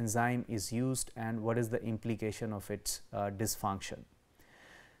this enzyme is used and what is the implication of its dysfunction.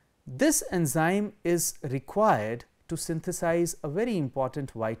 This enzyme is required to synthesize a very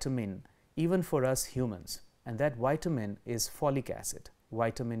important vitamin even for us humans, and that vitamin is folic acid,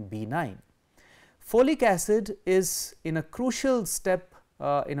 vitamin B9. Folic acid is in a crucial step,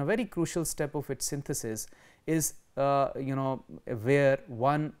 in a very crucial step of its synthesis is where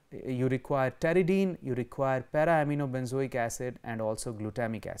you require pteridine, you require para-aminobenzoic acid and also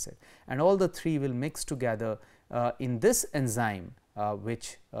glutamic acid, and all the three will mix together in this enzyme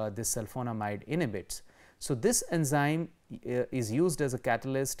which this sulfonamide inhibits. So, this enzyme is used as a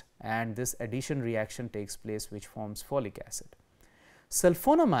catalyst and this addition reaction takes place which forms folic acid.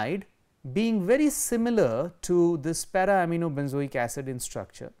 Sulfonamide, being very similar to this para-aminobenzoic acid in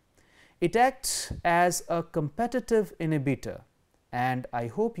structure, it acts as a competitive inhibitor, and I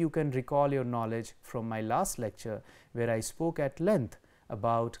hope you can recall your knowledge from my last lecture where I spoke at length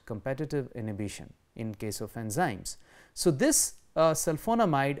about competitive inhibition in case of enzymes. So, this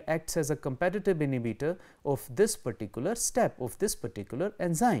sulfonamide acts as a competitive inhibitor of this particular step of this particular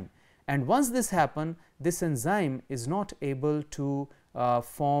enzyme, and once this happens, this enzyme is not able to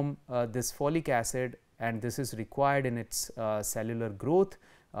form this folic acid, and this is required in its cellular growth,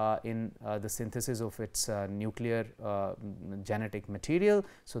 in the synthesis of its nuclear genetic material.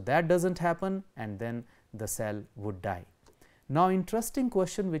 So, that does not happen and then the cell would die. Now, interesting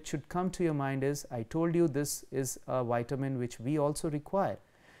question which should come to your mind is, I told you this is a vitamin which we also require.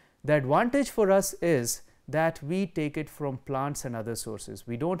 The advantage for us is that we take it from plants and other sources.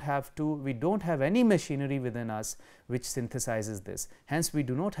 We don't have any machinery within us which synthesizes this, hence we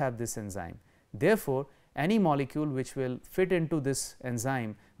do not have this enzyme. Therefore, any molecule which will fit into this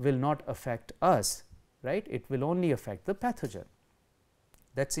enzyme will not affect us, right, it will only affect the pathogen.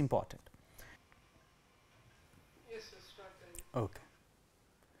 That is important. Okay.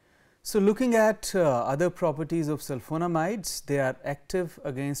 So, looking at other properties of sulfonamides, they are active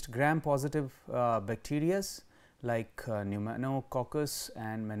against gram-positive bacteria like pneumococcus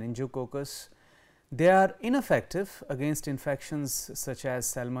and meningococcus. They are ineffective against infections such as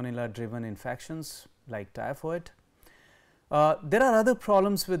salmonella driven infections like typhoid. There are other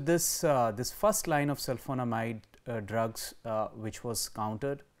problems with this first line of sulfonamide drugs which was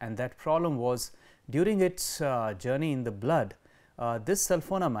countered, and that problem was during its journey in the blood. This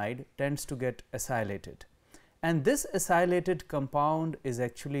sulfonamide tends to get acylated, and this acylated compound is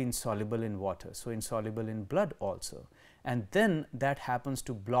actually insoluble in water. So, insoluble in blood also, and then that happens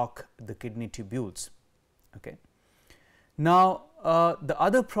to block the kidney tubules. Okay. Now, the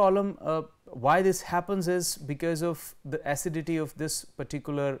other problem why this happens is because of the acidity of this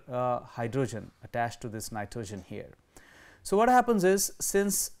particular hydrogen attached to this nitrogen here. So, what happens is,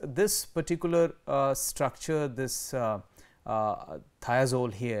 since this particular structure, this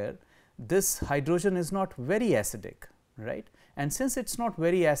thiazole here, this hydrogen is not very acidic, right, and since it is not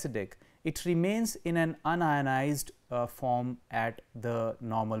very acidic, it remains in an unionized form at the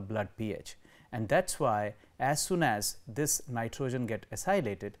normal blood pH, and that is why as soon as this nitrogen get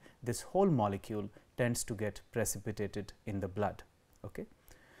acylated, this whole molecule tends to get precipitated in the blood. Okay.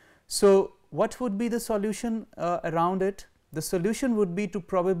 So, what would be the solution around it? The solution would be to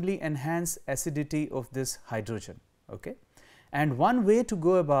probably enhance acidity of this hydrogen. Okay. And one way to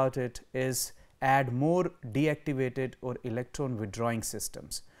go about it is add more deactivated or electron withdrawing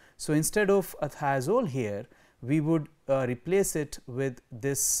systems. So, instead of a thiazole here, we would replace it with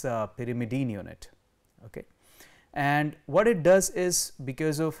this pyrimidine unit. Okay. And what it does is,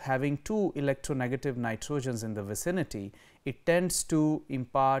 because of having two electronegative nitrogens in the vicinity, it tends to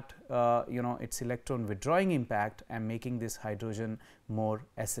impart its electron withdrawing impact and making this hydrogen more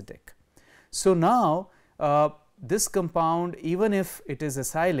acidic. So, now this compound, even if it is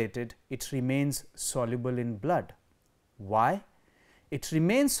acylated, it remains soluble in blood. Why? It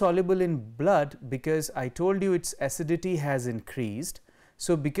remains soluble in blood because I told you its acidity has increased.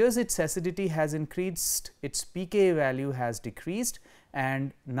 So, because its acidity has increased, its pKa value has decreased,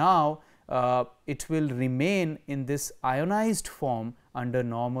 and now it will remain in this ionized form under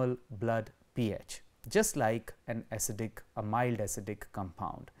normal blood pH, just like a mild acidic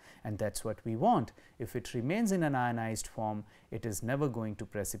compound. and that is what we want. If it remains in an ionized form, it is never going to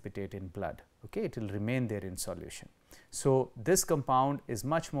precipitate in blood. Okay? It will remain there in solution. So, this compound is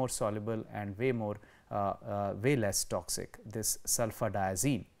much more soluble and way less toxic, this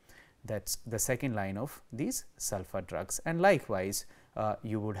sulfadiazine. That is the second line of these sulfur drugs, and likewise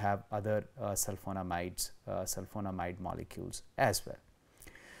you would have other sulfonamide molecules as well.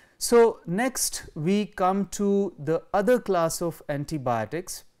 So, next we come to the other class of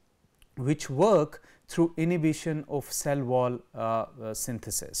antibiotics which work through inhibition of cell wall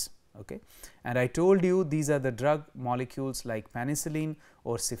synthesis. Okay. And I told you these are the drug molecules like penicillin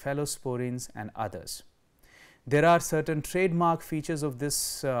or cephalosporins and others. There are certain trademark features of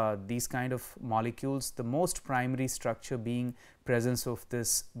these kind of molecules, the most primary structure being presence of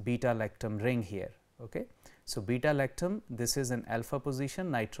this beta-lactam ring here. Okay. So, beta-lactam, this is an alpha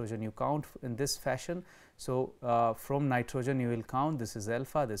position, nitrogen you count in this fashion. So, from nitrogen you will count, this is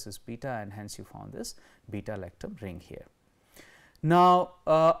alpha, this is beta, and hence you found this beta-lactam ring here. Now,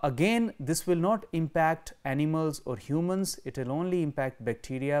 again this will not impact animals or humans, it will only impact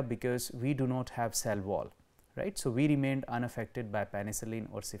bacteria because we do not have cell wall. Right. So, we remained unaffected by penicillin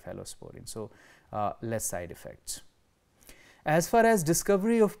or cephalosporin. So, less side effects. As far as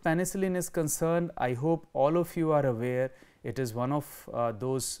discovery of penicillin is concerned, I hope all of you are aware it is one of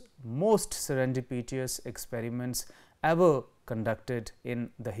those most serendipitous experiments ever conducted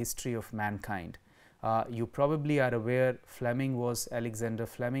in the history of mankind. You probably are aware Alexander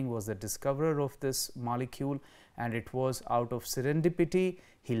Fleming was the discoverer of this molecule, and it was out of serendipity.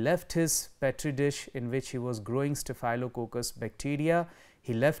 He left his petri dish in which he was growing Staphylococcus bacteria.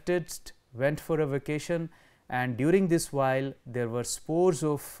 He left it, went for a vacation, and during this while there were spores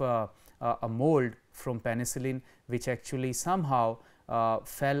of a mold from penicillin which actually somehow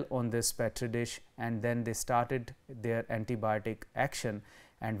fell on this petri dish, and then they started their antibiotic action.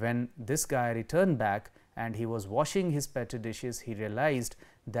 And when this guy returned back and he was washing his petri dishes, he realized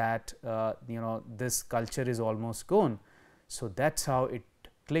that this culture is almost gone. So, that is how it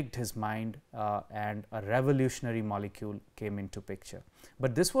clicked his mind and a revolutionary molecule came into picture.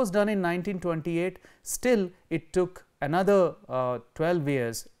 But this was done in 1928, still it took another 12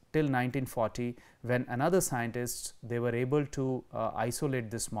 years till 1940 when another scientists, they were able to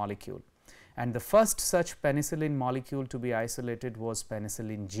isolate this molecule. And the first such penicillin molecule to be isolated was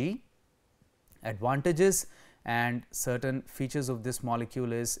penicillin G. Advantages and certain features of this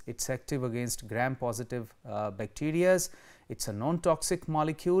molecule is it is active against gram positive bacteria. It is a non-toxic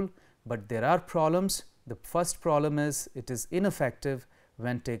molecule, but there are problems. The first problem is it is ineffective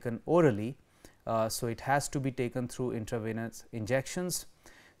when taken orally. So, it has to be taken through intravenous injections.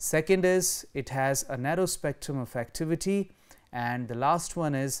 Second is it has a narrow spectrum of activity, and the last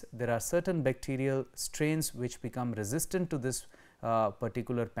one is there are certain bacterial strains which become resistant to this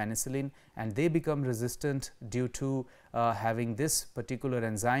particular penicillin, and they become resistant due to having this particular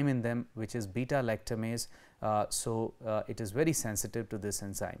enzyme in them which is beta lactamase. So, it is very sensitive to this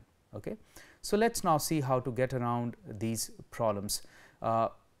enzyme. Okay. So, let us now see how to get around these problems.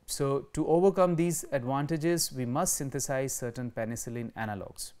 So, to overcome these advantages, we must synthesize certain penicillin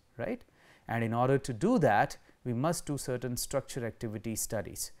analogues, right, and in order to do that we must do certain structure activity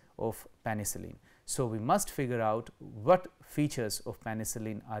studies of penicillin. So, we must figure out what features of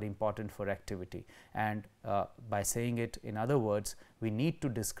penicillin are important for activity, and by saying it in other words, we need to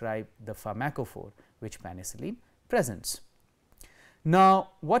describe the pharmacophore which penicillin presents.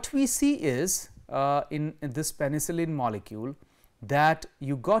 Now, what we see is in this penicillin molecule that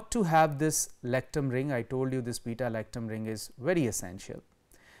you got to have this lactam ring. I told you this beta lactam ring is very essential.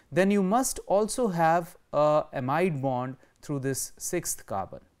 Then you must also have a amide bond through this 6th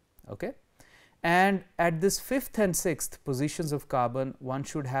carbon. Okay. And at this 5th and 6th positions of carbon, one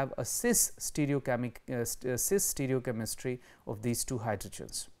should have a cis stereochemistry of these two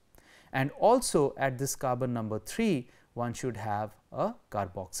hydrogens, and also at this carbon number 3 one should have a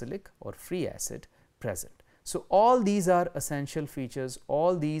carboxylic or free acid present. So, all these are essential features,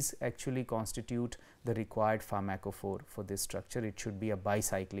 all these actually constitute the required pharmacophore for this structure. It should be a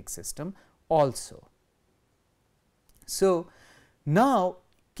bicyclic system also. So, now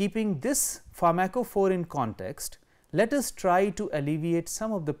keeping this pharmacophore in context, let us try to alleviate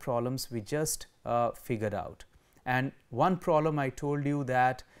some of the problems we just figured out. And one problem I told you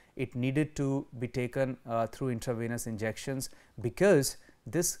that it needed to be taken through intravenous injections because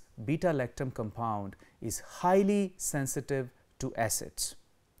this beta lactam compound is highly sensitive to acids.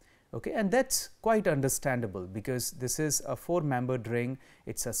 Okay, and that is quite understandable because this is a 4-membered ring,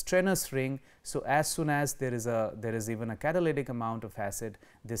 it is a strenous ring. So, as soon as there is even a catalytic amount of acid,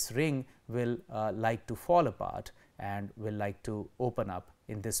 this ring will like to fall apart and will like to open up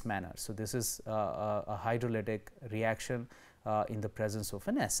in this manner. So, this is a hydrolytic reaction in the presence of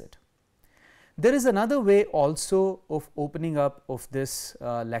an acid. There is another way also of opening up of this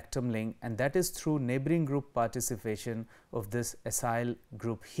lactam link, and that is through neighboring group participation of this acyl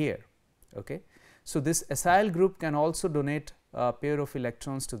group here. Okay. So, this acyl group can also donate a pair of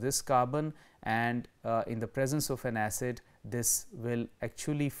electrons to this carbon, and in the presence of an acid, this will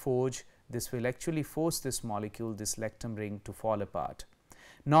actually force this molecule, this lactam ring, to fall apart.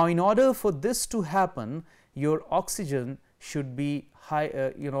 Now, in order for this to happen, your oxygen should be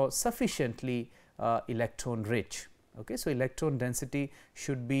high, sufficiently electron rich. Okay. So, electron density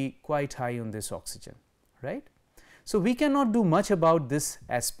should be quite high on this oxygen, right. So, we cannot do much about this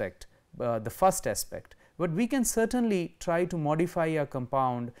aspect, the first aspect, but we can certainly try to modify a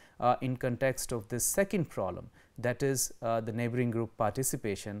compound in context of this second problem, that is the neighboring group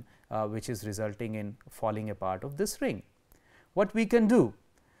participation, which is resulting in falling apart of this ring. What we can do?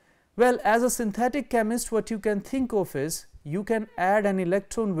 Well, as a synthetic chemist, what you can think of is you can add an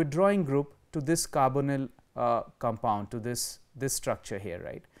electron withdrawing group to this carbonyl compound, to this structure here,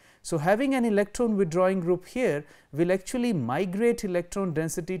 right. So, having an electron withdrawing group here will actually migrate electron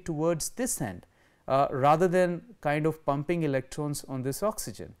density towards this end, rather than kind of pumping electrons on this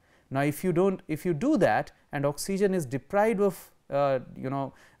oxygen. Now, if you do that and oxygen is deprived of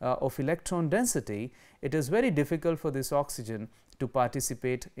of electron density, it is very difficult for this oxygen to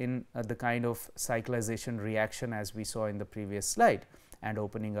participate in the kind of cyclization reaction as we saw in the previous slide and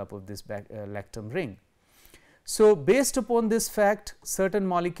opening up of this lactam ring. So, based upon this fact, certain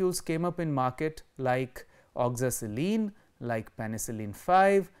molecules came up in market like oxacillin, like penicillin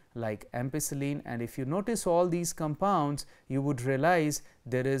 5, like ampicillin, and if you notice all these compounds, you would realize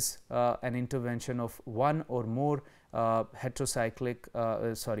there is an intervention of one or more one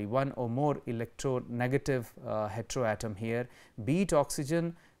or more electronegative heteroatom here, be it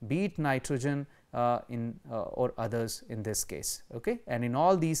oxygen, be it nitrogen, or others in this case. Okay? And in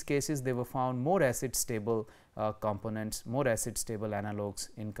all these cases, they were found more acid stable components, more acid stable analogues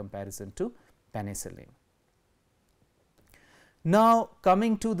in comparison to penicillin. Now,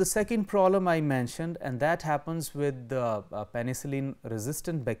 coming to the second problem I mentioned, and that happens with the penicillin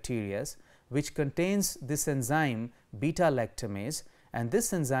resistant bacteria, which contains this enzyme beta lactamase, and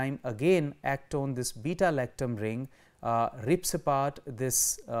this enzyme again act on this beta lactam ring, rips apart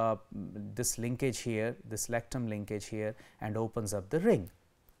this linkage here, this lactam linkage here, and opens up the ring.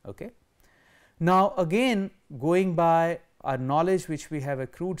 Okay. Now, again going by our knowledge which we have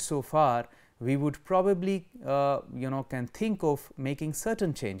accrued so far, we would probably can think of making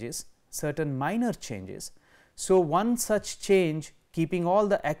certain changes, certain minor changes. So, one such change, keeping all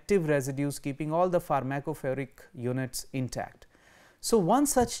the active residues, keeping all the pharmacophoric units intact. So, one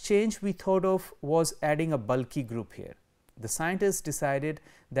such change we thought of was adding a bulky group here. The scientists decided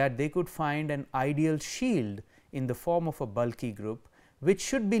that they could find an ideal shield in the form of a bulky group, which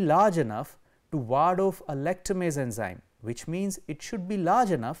should be large enough to ward off a lactamase enzyme, which means it should be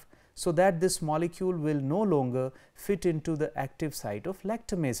large enough so that this molecule will no longer fit into the active site of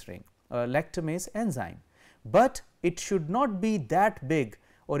lactamase ring, lactamase enzyme, but it should not be that big,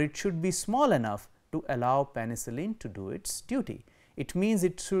 or it should be small enough to allow penicillin to do its duty. It means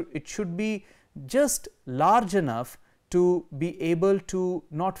it should be just large enough to be able to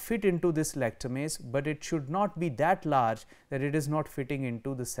not fit into this lactamase, but it should not be that large that it is not fitting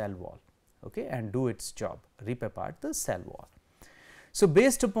into the cell wall, okay, and do its job, rip apart the cell wall. So,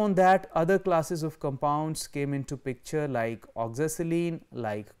 based upon that, other classes of compounds came into picture like oxacillin,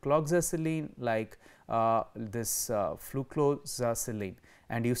 like cloxacillin, like this flucloxacillin,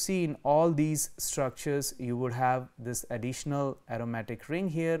 and you see in all these structures you would have this additional aromatic ring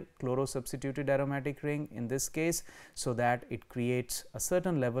here, chloro substituted aromatic ring in this case, so that it creates a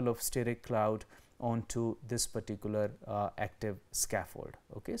certain level of steric cloud onto this particular active scaffold.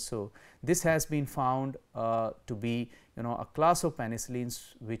 Okay. So, this has been found to be a class of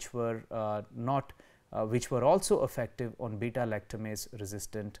penicillins which were which were also effective on beta lactamase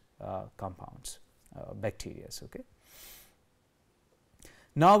resistant compounds, bacteria. Okay.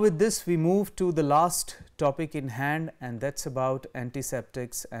 Now, with this we move to the last topic in hand, and that is about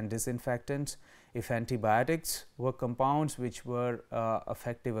antiseptics and disinfectants. If antibiotics were compounds which were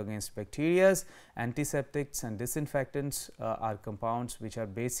effective against bacteria, antiseptics and disinfectants are compounds which are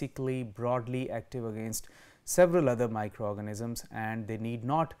basically broadly active against several other microorganisms, and they need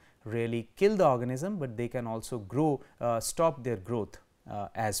not really kill the organism, but they can also grow, stop their growth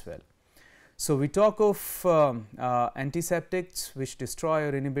as well. So, we talk of antiseptics which destroy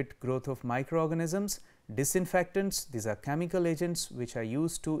or inhibit growth of microorganisms. Disinfectants, these are chemical agents which are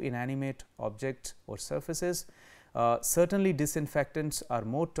used to inanimate objects or surfaces. certainly disinfectants are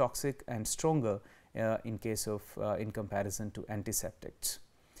more toxic and stronger in case of in comparison to antiseptics.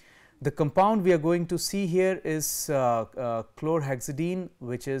 The compound we are going to see here is chlorhexidine,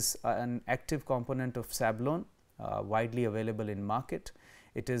 which is an active component of Sablon, widely available in market.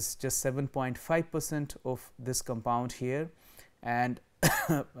 It is just 7.5% of this compound here, and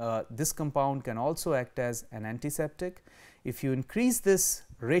this compound can also act as an antiseptic. If you increase this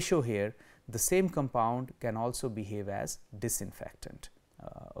ratio here, the same compound can also behave as disinfectant,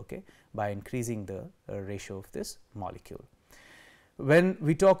 okay, by increasing the ratio of this molecule. When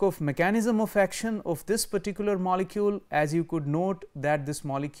we talk of mechanism of action of this particular molecule, as you could note that this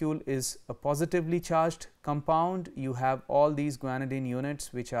molecule is a positively charged compound. You have all these guanidine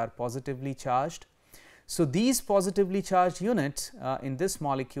units which are positively charged. So, these positively charged units in this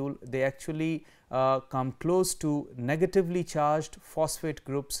molecule, they actually come close to negatively charged phosphate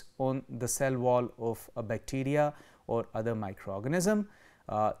groups on the cell wall of a bacteria or other microorganism.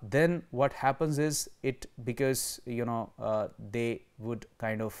 Then what happens is, it, because they would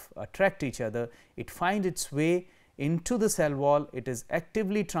kind of attract each other, it finds its way into the cell wall. It is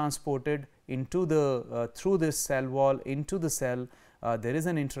actively transported into the through this cell wall into the cell. There is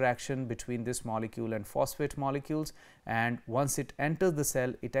an interaction between this molecule and phosphate molecules, and once it enters the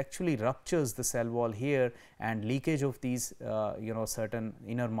cell, it actually ruptures the cell wall here, and leakage of these certain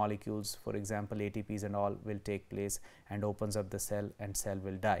inner molecules, for example ATPs and all, will take place and opens up the cell, and cell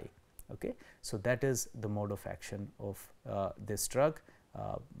will die. Okay. So, that is the mode of action of this drug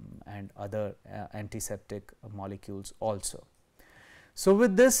and other antiseptic molecules also. So,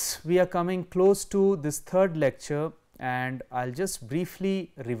 with this we are coming close to this third lecture, and I will just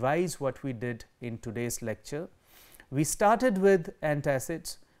briefly revise what we did in today's lecture. We started with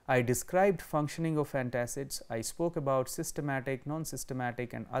antacids. I described functioning of antacids. I spoke about systematic,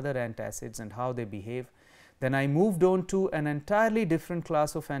 non-systematic and other antacids and how they behave. Then I moved on to an entirely different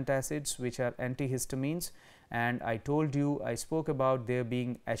class of antacids, which are antihistamines, and I told you, I spoke about there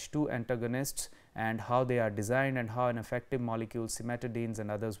being H2 antagonists and how they are designed and how an effective molecule, cimetidines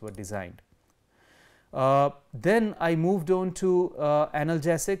and others, were designed. Then I moved on to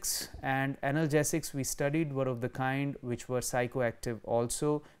analgesics, and analgesics we studied were of the kind which were psychoactive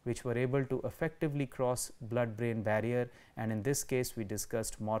also, which were able to effectively cross blood brain barrier, and in this case we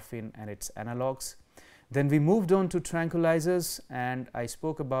discussed morphine and its analogues. Then we moved on to tranquilizers, and I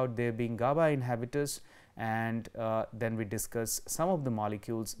spoke about there being GABA inhibitors, and then we discussed some of the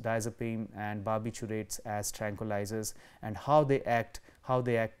molecules, diazepam and barbiturates, as tranquilizers and how they act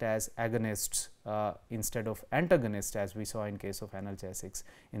as agonists instead of antagonists, as we saw in case of analgesics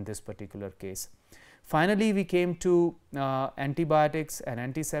in this particular case. Finally, we came to antibiotics and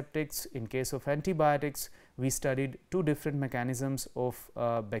antiseptics. In case of antibiotics, we studied two different mechanisms of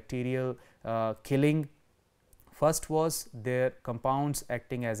bacterial killing. First was their compounds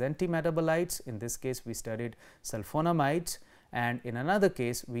acting as antimetabolites. In this case, we studied sulfonamides, and in another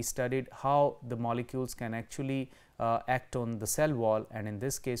case we studied how the molecules can actually act on the cell wall, and in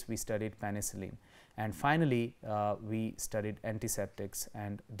this case we studied penicillin. And finally, we studied antiseptics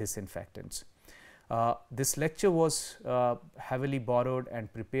and disinfectants. This lecture was heavily borrowed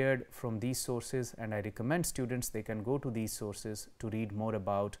and prepared from these sources, and I recommend students they can go to these sources to read more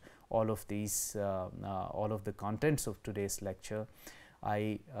about all of these all of the contents of today's lecture.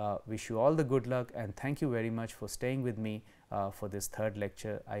 I wish you all the good luck, and thank you very much for staying with me for this third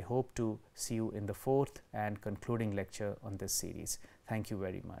lecture. I hope to see you in the fourth and concluding lecture on this series. Thank you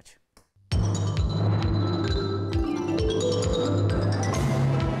very much.